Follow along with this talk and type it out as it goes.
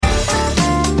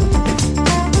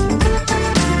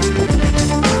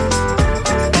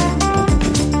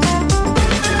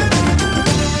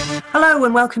Hello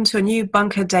and welcome to a new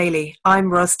Bunker Daily. I'm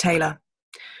Ros Taylor.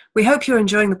 We hope you're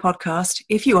enjoying the podcast.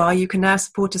 If you are, you can now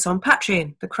support us on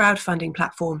Patreon, the crowdfunding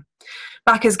platform.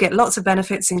 Backers get lots of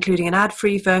benefits, including an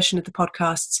ad-free version of the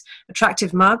podcasts,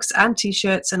 attractive mugs and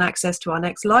t-shirts, and access to our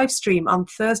next live stream on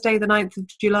Thursday, the 9th of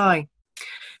July.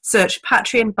 Search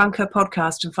Patreon Bunker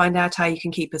Podcast and find out how you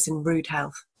can keep us in rude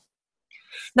health.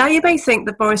 Now, you may think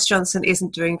that Boris Johnson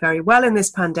isn't doing very well in this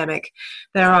pandemic.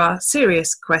 There are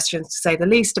serious questions, to say the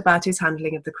least, about his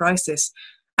handling of the crisis.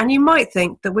 And you might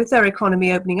think that with their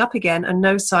economy opening up again and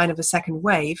no sign of a second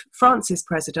wave, France's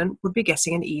president would be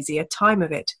getting an easier time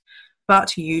of it.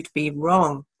 But you'd be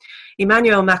wrong.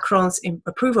 Emmanuel Macron's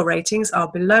approval ratings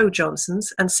are below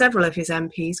Johnson's, and several of his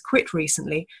MPs quit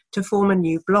recently to form a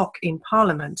new bloc in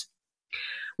Parliament.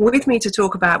 With me to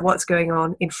talk about what's going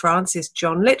on in France is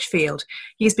John Litchfield.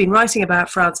 He's been writing about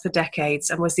France for decades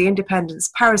and was the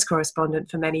Independent's Paris correspondent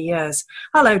for many years.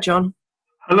 Hello, John.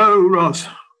 Hello, Ross.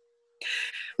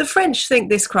 The French think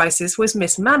this crisis was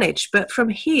mismanaged, but from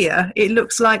here, it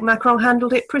looks like Macron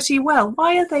handled it pretty well.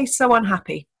 Why are they so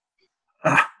unhappy?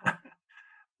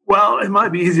 Well, it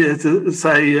might be easier to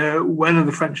say when are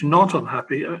the French not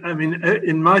unhappy. I mean,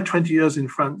 in my 20 years in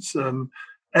France,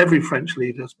 every French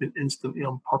leader has been instantly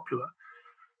unpopular.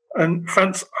 And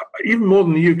France, even more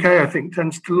than the UK, I think,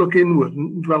 tends to look inward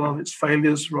and dwell on its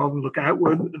failures rather than look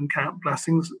outward and count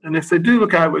blessings. And if they do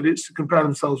look outward, it's to compare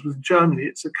themselves with Germany.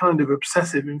 It's a kind of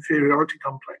obsessive inferiority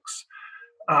complex,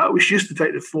 which used to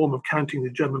take the form of counting the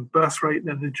German birth rate,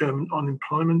 then the German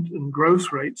unemployment and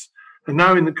growth rates. And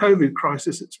now in the COVID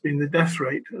crisis, it's been the death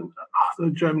rate. And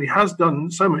although Germany has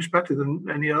done so much better than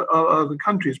any other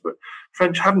countries, but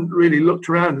French haven't really looked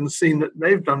around and seen that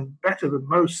they've done better than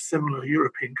most similar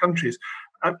European countries.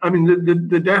 I mean,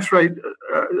 the death rate,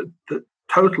 the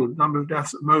total number of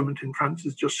deaths at the moment in France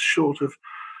is just short of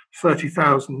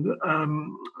 30,000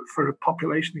 for a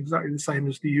population exactly the same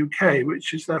as the UK,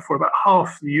 which is therefore about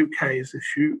half the UK's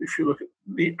if you look at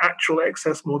the actual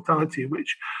excess mortality,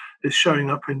 which is showing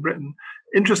up in Britain.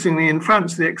 Interestingly, in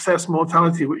France, the excess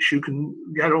mortality, which you can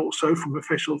get also from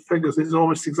official figures, is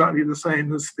almost exactly the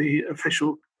same as the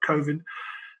official COVID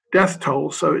death toll.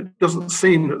 So it doesn't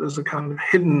seem that there's a kind of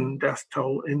hidden death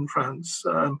toll in France.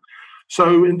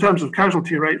 So in terms of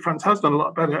casualty rate, France has done a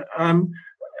lot better.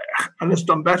 And it's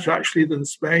done better, actually, than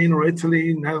Spain or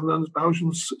Italy, Netherlands,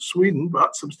 Belgium, Sweden,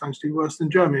 but substantially worse than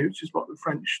Germany, which is what the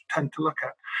French tend to look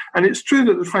at. And it's true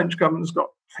that the French government's got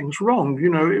things wrong. You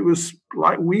know, it was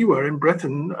like we were in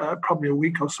Britain, probably a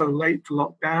week or so late to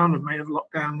lock down and may have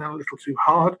locked down now a little too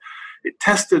hard. It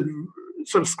tested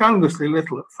sort of scandalously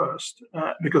little at first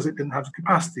because it didn't have the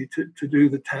capacity to do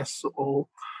the tests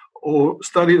or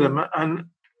study them. And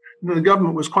the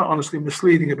government was quite honestly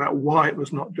misleading about why it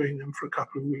was not doing them for a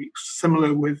couple of weeks,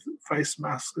 similar with face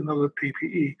masks and other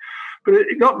PPE. But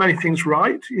it got many things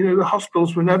right. You know, the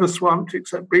hospitals were never swamped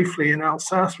except briefly in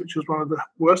Alsace, which was one of the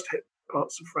worst hit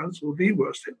parts of France, or the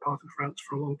worst hit part of France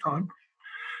for a long time.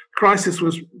 The crisis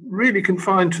was really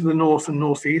confined to the north and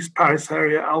northeast, Paris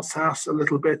area, Alsace, a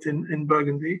little bit in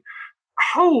Burgundy.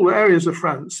 Whole areas of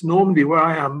France, Normandy, where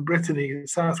I am, Brittany,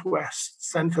 southwest,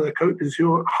 centre, Côte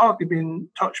d'Azur, hardly been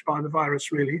touched by the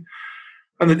virus, really.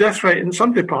 And the death rate in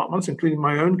some departments, including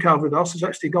my own, Calvados, has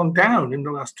actually gone down in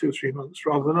the last 2 or 3 months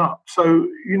rather than up. So,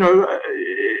 you know,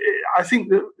 I think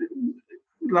that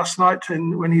last night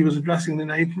when he was addressing the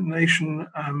nation,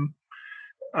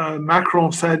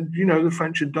 Macron said, you know, the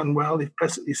French had done well. He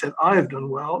implicitly said, I have done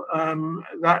well.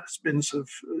 That's been sort of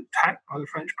attacked by the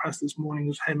French press this morning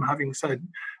as him having said,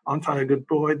 aren't I a good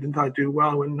boy? Didn't I do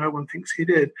well when no one thinks he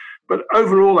did? But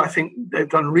overall, I think they've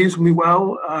done reasonably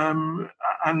well.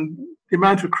 And the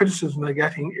amount of criticism they're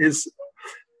getting is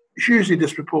hugely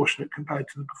disproportionate compared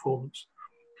to the performance.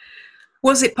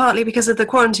 Was it partly because of the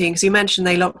quarantine? Because you mentioned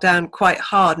they locked down quite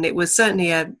hard, and it was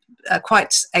certainly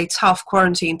quite a tough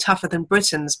quarantine, tougher than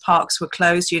Britain's. Parks were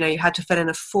closed. You know, you had to fill in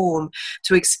a form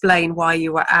to explain why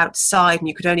you were outside, and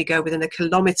you could only go within a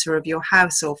kilometre of your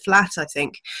house or flat, I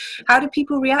think. How did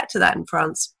people react to that in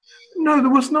France? No,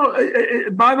 there was not.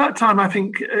 By that time, I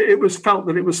think it was felt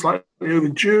that it was slightly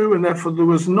overdue, and therefore there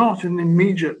was not an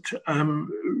immediate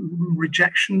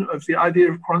rejection of the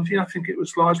idea of quarantine. I think it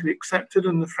was largely accepted,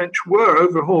 and the French were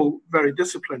overall very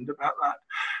disciplined about that.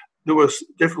 There was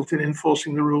difficulty in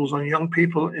enforcing the rules on young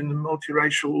people in the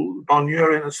multiracial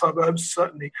banlieue in the suburbs,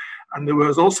 certainly. And there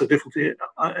was also difficulty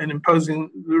in imposing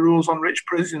the rules on rich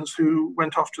Parisians who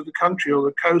went off to the country or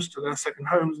the coast to their second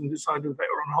homes and decided they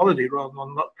were on holiday rather than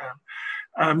on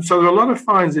lockdown. So there were a lot of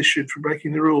fines issued for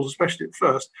breaking the rules, especially at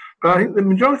first. But I think the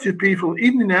majority of people,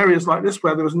 even in areas like this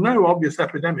where there was no obvious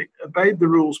epidemic, obeyed the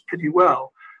rules pretty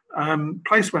well.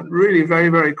 Place went really very,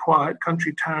 very quiet.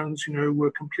 Country towns,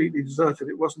 were completely deserted.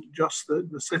 It wasn't just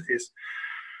the cities.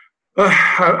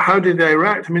 How did they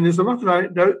react? I mean, there's a lot of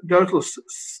anecdotal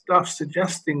stuff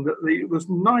suggesting that it was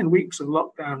 9 weeks of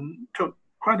lockdown took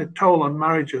quite a toll on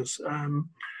marriages.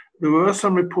 There were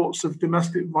some reports of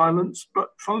domestic violence, but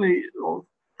funnily, or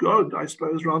good, I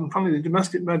suppose, rather than funnily, the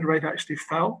domestic murder rate actually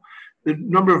fell. The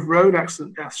number of road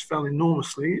accident deaths fell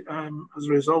enormously as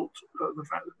a result of the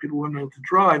fact that people weren't able to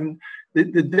drive. And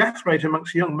the death rate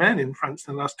amongst young men in France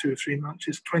in the last 2 or 3 months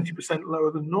is 20%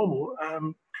 lower than normal.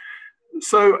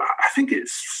 So I think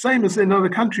it's same as in other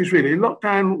countries, really.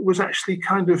 Lockdown was actually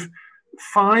kind of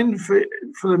fine for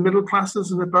the middle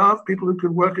classes and above, people who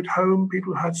could work at home,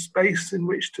 people who had space in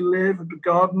which to live, a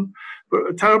good but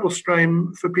a terrible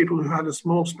strain for people who had a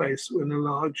small space in a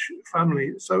large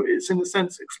family. So it's in a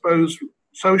sense exposed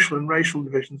social and racial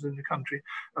divisions in the country,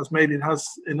 as maybe it has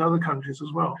in other countries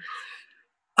as well.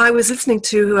 I was listening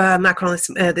to Macron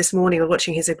this morning, or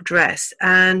watching his address,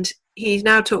 and he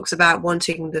now talks about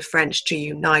wanting the French to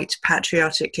unite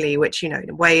patriotically, which, in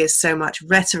a way is so much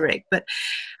rhetoric. But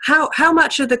how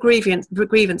much of the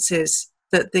grievances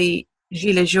that the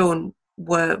Gilets jaunes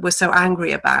were so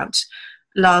angry about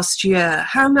last year,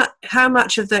 how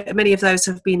much of many of those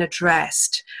have been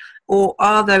addressed, or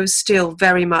are those still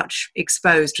very much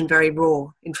exposed and very raw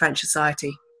in French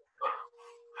society?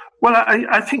 Well,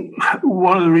 I think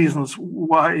one of the reasons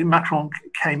why Macron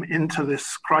came into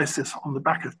this crisis on the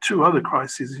back of 2 other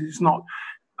crises,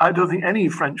 I don't think any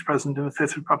French president in the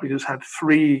Fifth Republic has had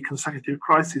 3 consecutive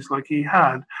crises like he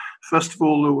had. First of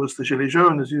all, there was the Gilets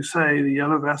jaunes, as you say, the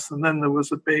yellow vests, and then there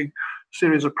was a big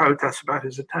series of protests about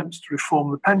his attempts to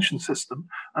reform the pension system.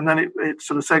 And then it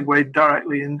sort of segued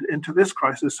directly into this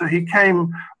crisis. So he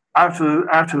came out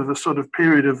of a sort of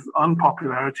period of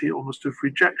unpopularity, almost of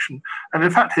rejection. And in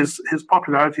fact, his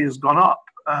popularity has gone up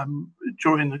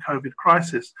during the COVID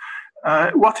crisis.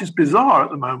 What is bizarre at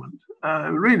the moment,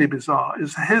 really bizarre,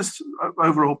 is his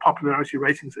overall popularity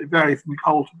ratings. They vary from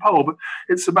poll to poll, but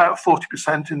it's about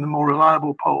 40% in the more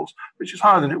reliable polls, which is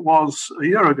higher than it was a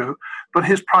year ago. But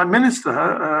his prime minister,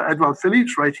 Edouard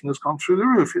Philippe's rating has gone through the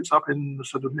roof. It's up in the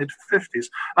sort of mid-50s.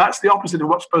 That's the opposite of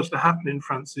what's supposed to happen in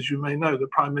France, as you may know. The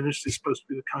prime minister is supposed to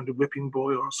be the kind of whipping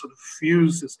boy or a sort of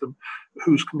fuse system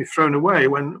who's can be thrown away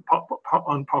when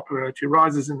unpopularity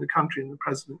rises in the country and the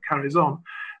president carries on.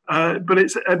 But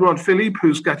it's Edouard Philippe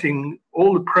who's getting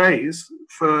all the praise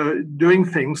for doing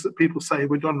things that people say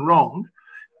were done wrong,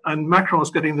 and Macron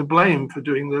is getting the blame for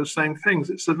doing those same things.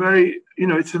 It's a very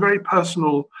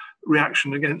personal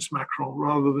reaction against Macron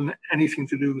rather than anything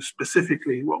to do with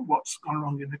specifically what's gone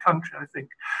wrong in the country, I think.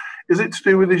 Is it to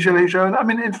do with the Gilets jaunes? I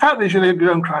mean, in fact, the Gilets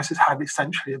jaunes crisis had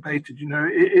essentially abated.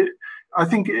 I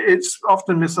think it's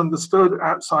often misunderstood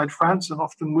outside France and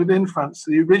often within France.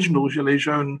 The original Gilets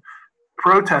jaunes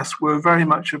protests were very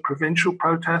much a provincial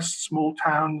protest, small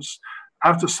towns,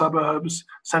 outer suburbs,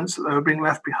 sense that they were being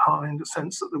left behind, a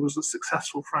sense that there was a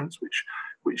successful France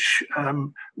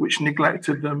which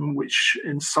neglected them, which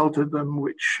insulted them,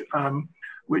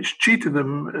 which cheated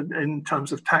them in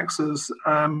terms of taxes,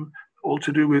 all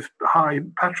to do with high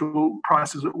petrol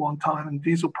prices at one time and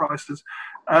diesel prices.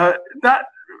 That,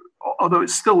 although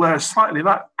it's still there slightly,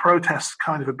 that protest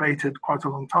kind of abated quite a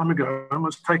long time ago and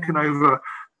was taken over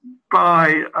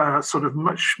by a sort of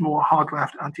much more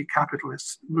hard-left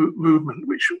anti-capitalist movement,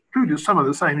 which included some of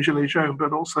the same Gilets jaunes,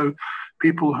 but also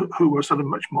people who were sort of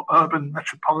much more urban,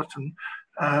 metropolitan,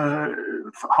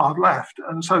 hard-left.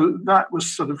 And so that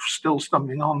was sort of still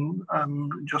stumbling on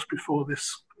just before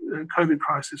this COVID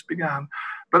crisis began.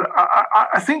 But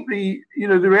I think the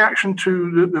reaction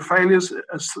to the failures,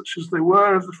 as such as they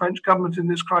were, of the French government in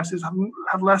this crisis,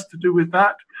 have less to do with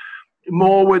that,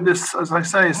 more with this, as I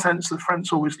say, a sense of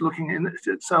France always looking in at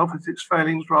itself, at its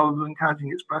failings, rather than counting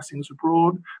its blessings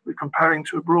abroad. We're comparing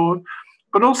to abroad.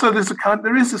 But also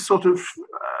there is a sort of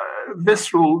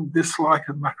visceral dislike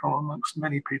of Macron amongst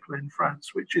many people in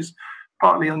France, which is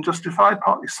partly unjustified,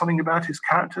 partly something about his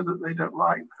character that they don't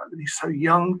like, the fact that he's so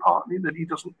young, partly that he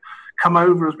doesn't come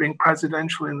over as being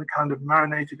presidential in the kind of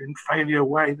marinated in failure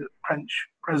way that French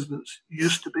presidents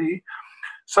used to be.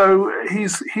 So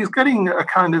he's getting a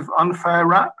kind of unfair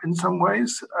rap in some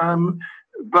ways,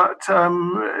 but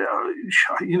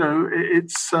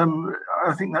it's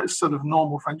I think that's sort of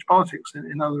normal French politics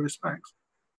in other respects.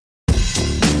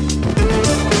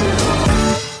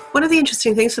 One of the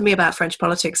interesting things for me about French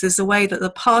politics is the way that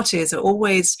the parties are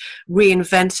always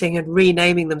reinventing and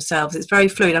renaming themselves. It's very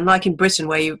fluid, unlike in Britain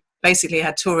where you basically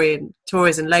had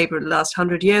Tories and Labour in the last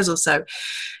 100 years or so.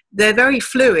 They're very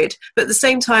fluid, but at the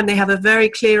same time they have a very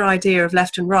clear idea of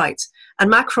left and right. And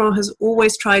Macron has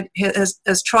always tried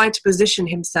to position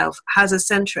himself as a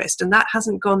centrist, and that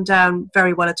hasn't gone down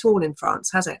very well at all in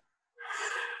France, has it?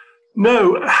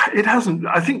 No, it hasn't.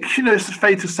 I think, it's the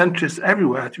fate of centrists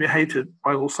everywhere to be hated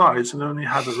by all sides and only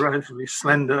have a relatively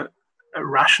slender,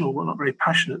 rational, but not very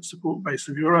passionate support base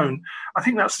of your own. I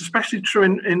think that's especially true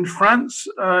in France,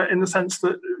 in the sense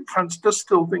that France does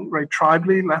still think very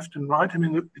tribally, left and right. I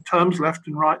mean, the terms left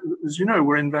and right, as you know,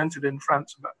 were invented in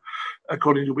France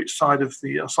according to which side of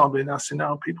the Assemblée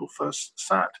Nationale people first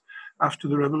sat after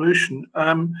the revolution.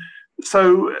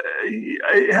 So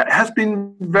it has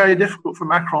been very difficult for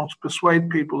Macron to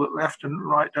persuade people that left and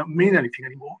right don't mean anything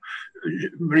anymore.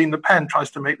 Marine Le Pen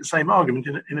tries to make the same argument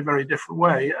in a very different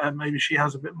way, and maybe she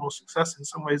has a bit more success in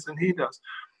some ways than he does.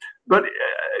 But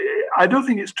I don't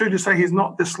think it's true to say he's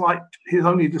not disliked. He's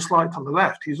only disliked on the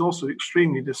left. He's also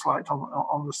extremely disliked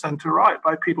on the centre right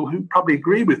by people who probably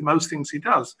agree with most things he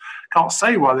does. Can't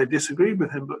say why they disagree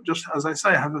with him, but just as I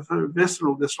say, have a very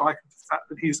visceral dislike of the fact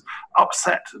that he's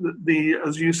upset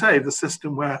as you say, the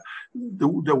system where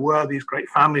there were these great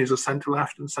families of centre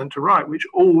left and centre right, which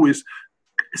always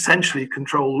essentially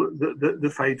control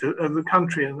the fate of the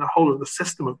country, and the whole of the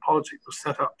system of politics was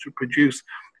set up to produce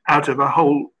out of a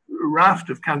whole raft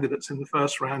of candidates in the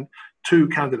first round, 2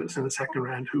 candidates in the second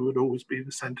round who would always be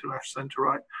the centre-left,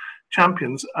 centre-right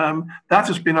champions. That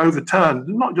has been overturned,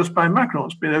 not just by Macron,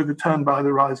 it's been overturned by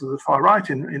the rise of the far right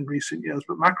in recent years,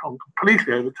 but Macron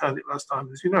completely overturned it last time,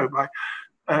 as you know, by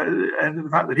and the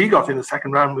fact that he got in the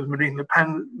second round with Marine Le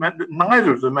Pen meant that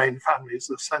neither of the main families,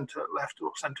 the centre-left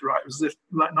or centre-right, was as if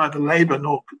neither Labour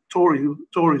nor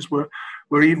Tories were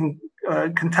even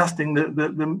contesting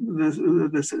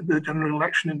the general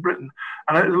election in Britain.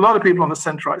 And a lot of people on the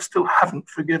centre-right still haven't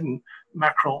forgiven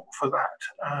Macron for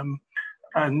that.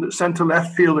 And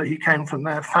centre-left feel that he came from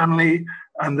their family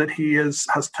and that he has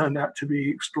turned out to be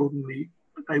extraordinarily,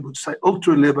 they would say,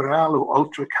 ultra-liberal or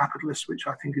ultra-capitalist, which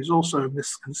I think is also a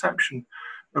misconception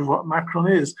of what Macron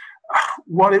is.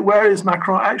 Where is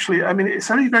Macron actually? I mean, it's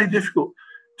only very difficult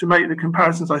to make the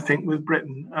comparisons, I think, with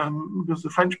Britain, because the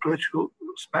French political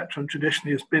spectrum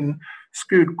traditionally has been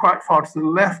skewed quite far to the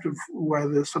left of where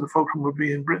the sort of fulcrum would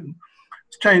be in Britain.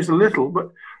 It's changed a little, but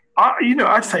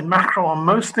I'd say Macron on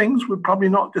most things would probably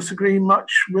not disagree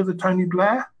much with a Tony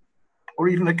Blair or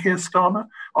even a Keir Starmer.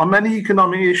 On many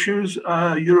economic issues,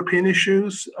 European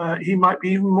issues, he might be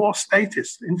even more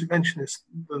statist, interventionist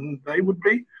than they would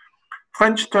be.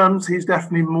 French terms, he's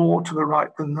definitely more to the right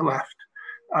than the left.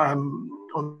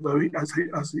 Although,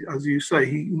 as you say,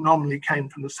 he nominally came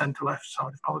from the centre-left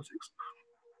side of politics.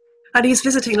 And he's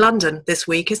visiting London this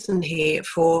week, isn't he,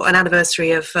 for an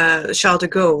anniversary of Charles de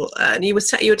Gaulle. And you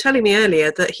were telling me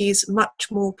earlier that he's much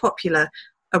more popular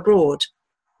abroad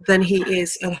than he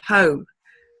is at home.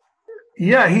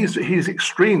 Yeah, he's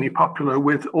extremely popular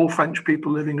with all French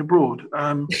people living abroad.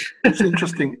 It's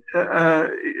interesting.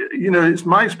 It's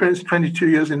my experience 22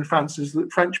 years in France is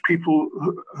that French people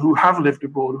who have lived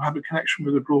abroad, who have a connection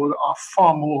with abroad, are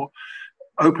far more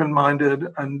open-minded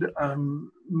and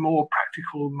more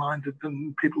practical-minded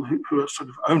than people who are sort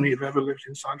of only have ever lived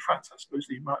inside France. I suppose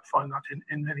you might find that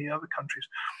in many other countries.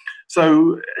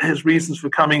 So his reasons for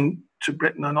coming to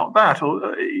Britain are not that.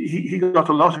 He got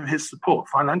a lot of his support,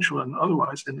 financial and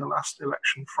otherwise, in the last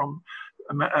election from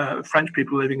French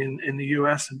people living in the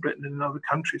US and Britain and in other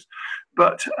countries.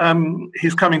 But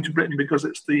he's coming to Britain because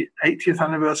it's the 80th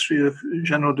anniversary of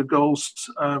General de Gaulle's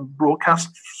broadcast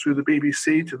through the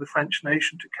BBC to the French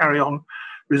nation to carry on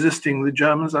resisting the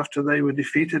Germans after they were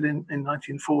defeated in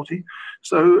 1940.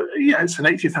 So, yeah, it's an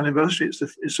 80th anniversary.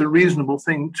 It's a reasonable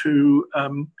thing to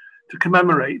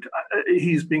commemorate.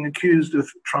 He's being accused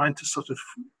of trying to sort of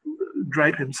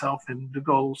drape himself in de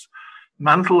Gaulle's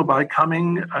mantle by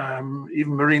coming.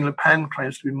 Even Marine Le Pen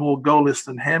claims to be more Gaullist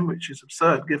than him, which is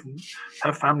absurd given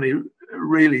her family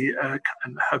really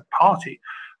and her party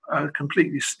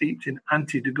completely steeped in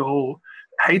anti-de Gaulle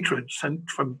hatred sent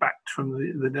from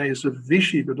the days of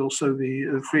Vichy, but also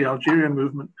the Free Algeria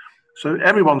movement. So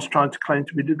everyone's trying to claim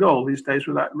to be de Gaulle these days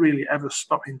without really ever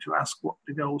stopping to ask what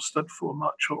de Gaulle stood for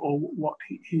much, or what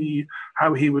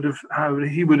how he would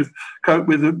have coped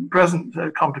with the present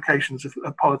complications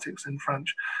of politics in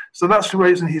France. So that's the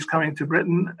reason he's coming to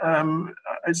Britain.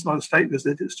 It's not a state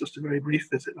visit; it's just a very brief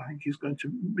visit. I think he's going to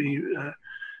be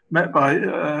met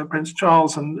by Prince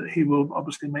Charles, and he will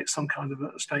obviously make some kind of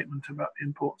a statement about the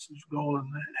importance of de Gaulle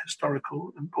and the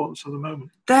historical importance of the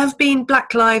moment. There have been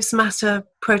Black Lives Matter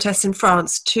protests in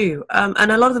France too,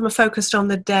 and a lot of them are focused on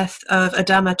the death of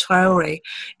Adama Traoré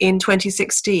in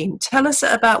 2016. Tell us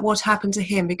about what happened to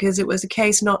him, because it was a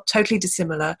case not totally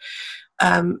dissimilar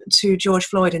to George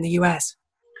Floyd in the US.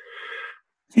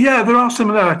 Yeah, there are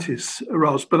similarities,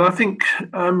 Ros, but I think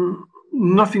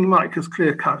nothing like as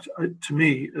clear cut to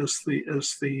me as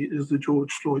the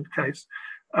George Floyd case.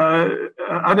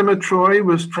 Adama Troy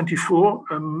was 24,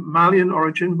 Malian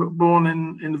origin, but born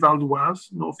in the Val d'Oise,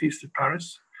 northeast of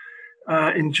Paris.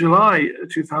 In July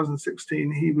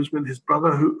 2016, he was with his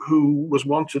brother, who was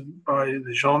wanted by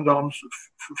the gendarmes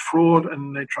for fraud,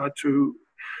 and they tried to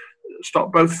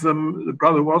stop both of them. The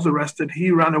brother was arrested.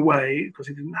 He ran away because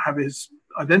he didn't have his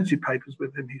identity papers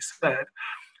with him, he said.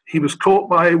 He was caught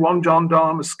by one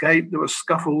gendarme, escaped. There were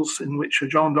scuffles in which a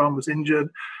gendarme was injured.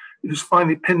 He was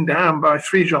finally pinned down by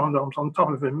 3 gendarmes on top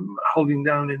of him, holding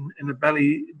down in a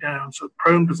belly down, so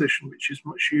prone position, which is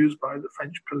much used by the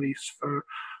French police for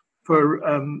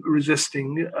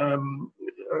resisting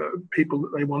people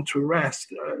that they want to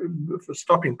arrest, for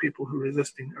stopping people who are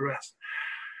resisting arrest.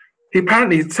 He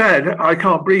apparently said, "I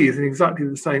can't breathe," in exactly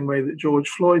the same way that George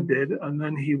Floyd did, and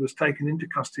then he was taken into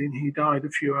custody and he died a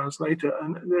few hours later.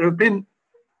 And there have been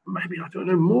maybe, I don't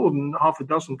know, more than half a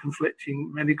dozen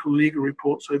conflicting medical legal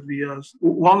reports over the years.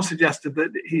 One suggested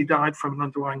that he died from an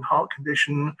underlying heart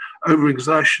condition,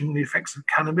 overexertion, the effects of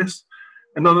cannabis.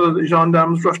 Another, that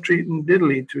gendarmes' rough treatment did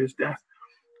lead to his death.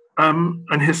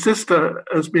 And his sister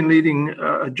has been leading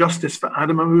a Justice for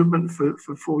Adama movement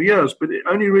for 4 years, but it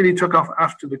only really took off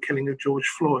after the killing of George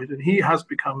Floyd, and he has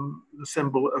become the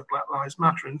symbol of Black Lives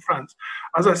Matter in France.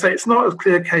 As I say, it's not as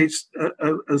clear case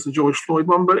as the George Floyd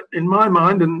one, but in my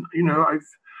mind, and I've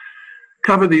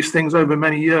covered these things over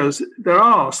many years, there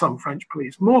are some French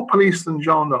police, more police than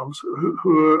gendarmes,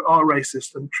 who are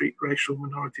racist and treat racial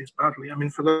minorities badly. I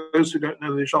mean, for those who don't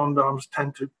know, the gendarmes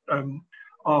tend to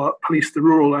police the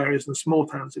rural areas and small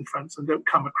towns in France and don't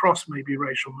come across maybe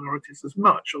racial minorities as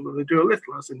much, although they do a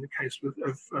little, as in the case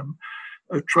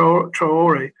of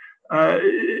Traoré.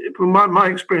 From my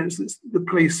experience, it's the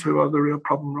police who are the real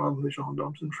problem rather than the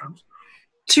gendarmes in France.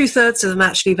 2/3 of them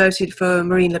actually voted for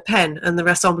Marine Le Pen and the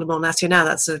Rassemblement National,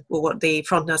 that's what the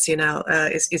Front National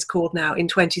is called now, in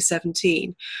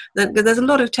 2017. There's a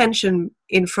lot of tension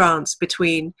in France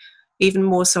between, even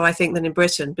more so I think than in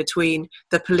Britain, between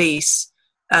the police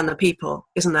and the people,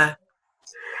 isn't there?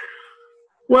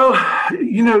 Well,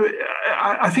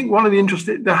 I think one of the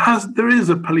interesting, there is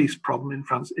a police problem in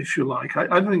France, if you like. I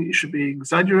don't think it should be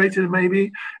exaggerated,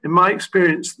 maybe. In my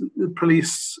experience, the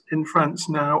police in France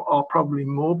now are probably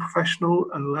more professional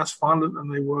and less violent than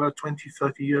they were 20,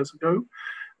 30 years ago.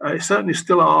 They certainly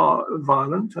still are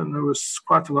violent, and there was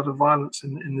quite a lot of violence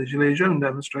in the Gilets jaunes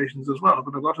demonstrations as well,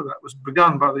 but a lot of that was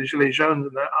begun by the Gilets jaunes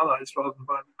and their allies rather than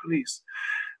by the police.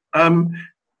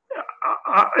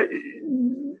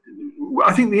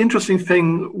 I think the interesting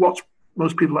thing, what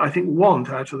most people, I think, want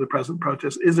out of the present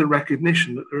protest is a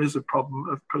recognition that there is a problem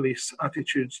of police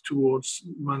attitudes towards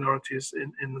minorities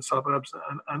in the suburbs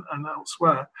and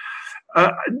elsewhere.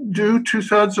 Do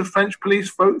 2/3 of French police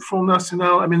vote Front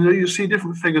National? I mean, you see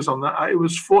different figures on that. It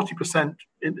was 40%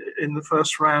 in the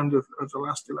first round of the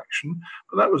last election,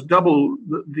 but that was double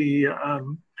the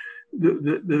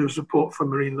support for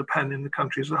Marine Le Pen in the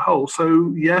country as a whole.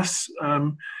 So yes,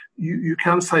 you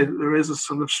can say that there is a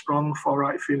sort of strong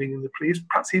far-right feeling in the police.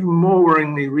 Perhaps even more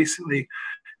worryingly, recently,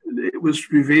 it was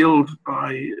revealed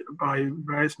by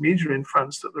various media in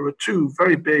France that there were 2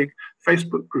 very big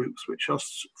Facebook groups, which are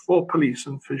for police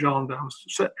and for gendarmes,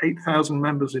 8,000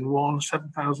 members in one,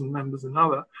 7,000 members in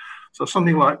another. So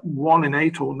something like 1 in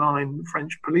 8 or 9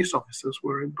 French police officers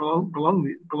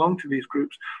belong to these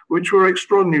groups, which were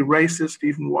extraordinarily racist,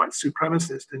 even white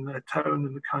supremacist in their tone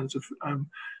and the kinds of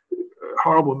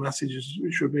horrible messages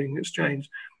which were being exchanged.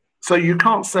 So you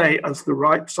can't say, as the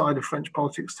right side of French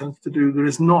politics tends to do, there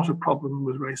is not a problem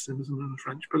with racism in the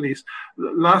French police.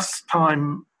 Last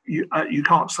time, you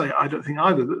can't say, I don't think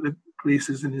either, that the police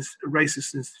is a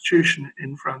racist institution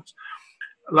in France.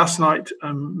 Last night,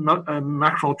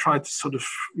 Macron tried to sort of,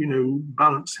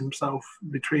 balance himself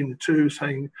between the two,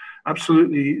 saying,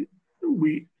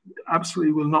 we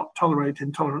absolutely will not tolerate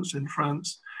intolerance in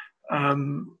France,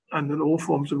 and that all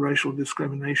forms of racial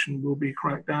discrimination will be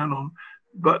cracked down on.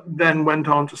 But then went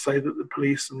on to say that the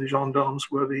police and the gendarmes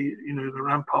were the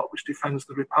rampart which defends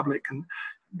the Republic, and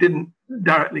didn't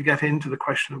directly get into the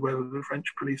question of whether the French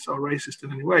police are racist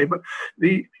in any way. But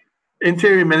the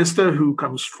Interior Minister, who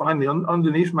comes finally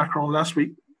underneath Macron last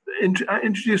week,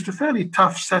 introduced a fairly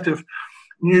tough set of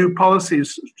new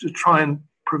policies to try and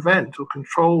prevent or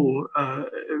control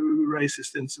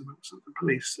racist incidents at the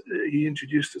police. He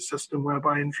introduced a system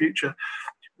whereby in future,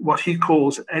 what he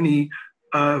calls any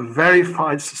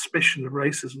verified suspicion of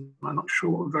racism. I'm not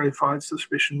sure what verified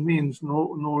suspicion means,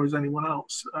 nor is anyone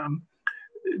else.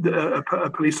 a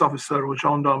police officer or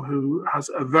gendarme who has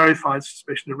a verified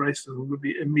suspicion of racism would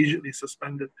be immediately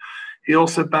suspended. He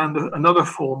also banned another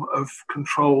form of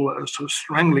control, a sort of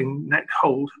strangling neck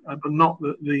hold, but not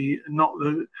the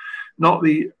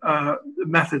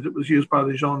method that was used by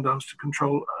the gendarmes to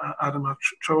control Adama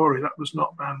Traore. That was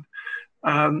not banned.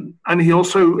 And he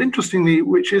also, interestingly,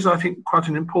 which is, I think, quite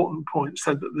an important point,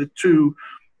 said that the two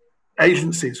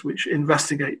agencies which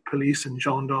investigate police and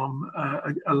gendarme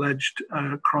alleged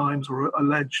crimes or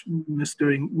alleged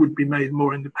misdoing would be made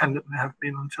more independent than they have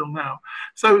been until now.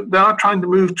 So they are trying to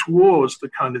move towards the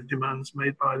kind of demands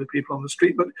made by the people on the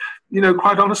street. But,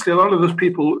 quite honestly, a lot of those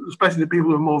people, especially the people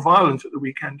who were more violent at the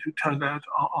weekend who turned out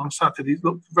on Saturday,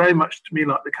 looked very much to me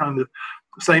like the kind of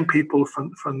same people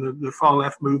from the far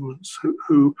left movements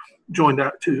who joined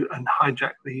out to and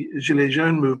hijacked the Gilets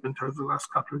jaunes movement over the last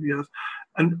couple of years.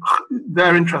 And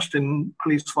their interest in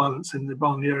police violence in the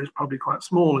banlieue is probably quite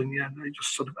small in the end. They're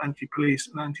just sort of anti-police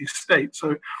and anti-state.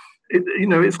 So,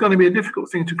 it's going to be a difficult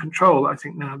thing to control, I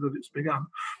think, now that it's begun.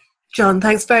 John,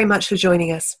 thanks very much for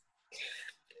joining us.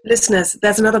 Listeners,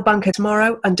 there's another bunker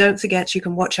tomorrow, and don't forget you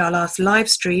can watch our last live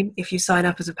stream if you sign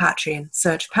up as a Patreon.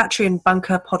 Search Patreon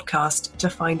Bunker Podcast to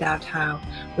find out how.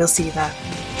 We'll see you there.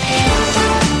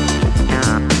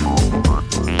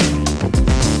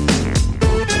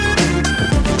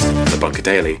 The Bunker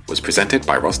Daily was presented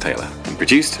by Ross Taylor and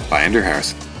produced by Andrew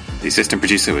Harrison. The assistant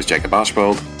producer was Jacob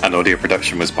Archbold, and audio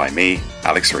production was by me,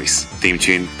 Alex Rees. Theme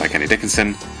tune by Kenny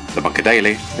Dickinson. The Bunker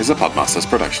Daily is a Podmasters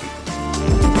production.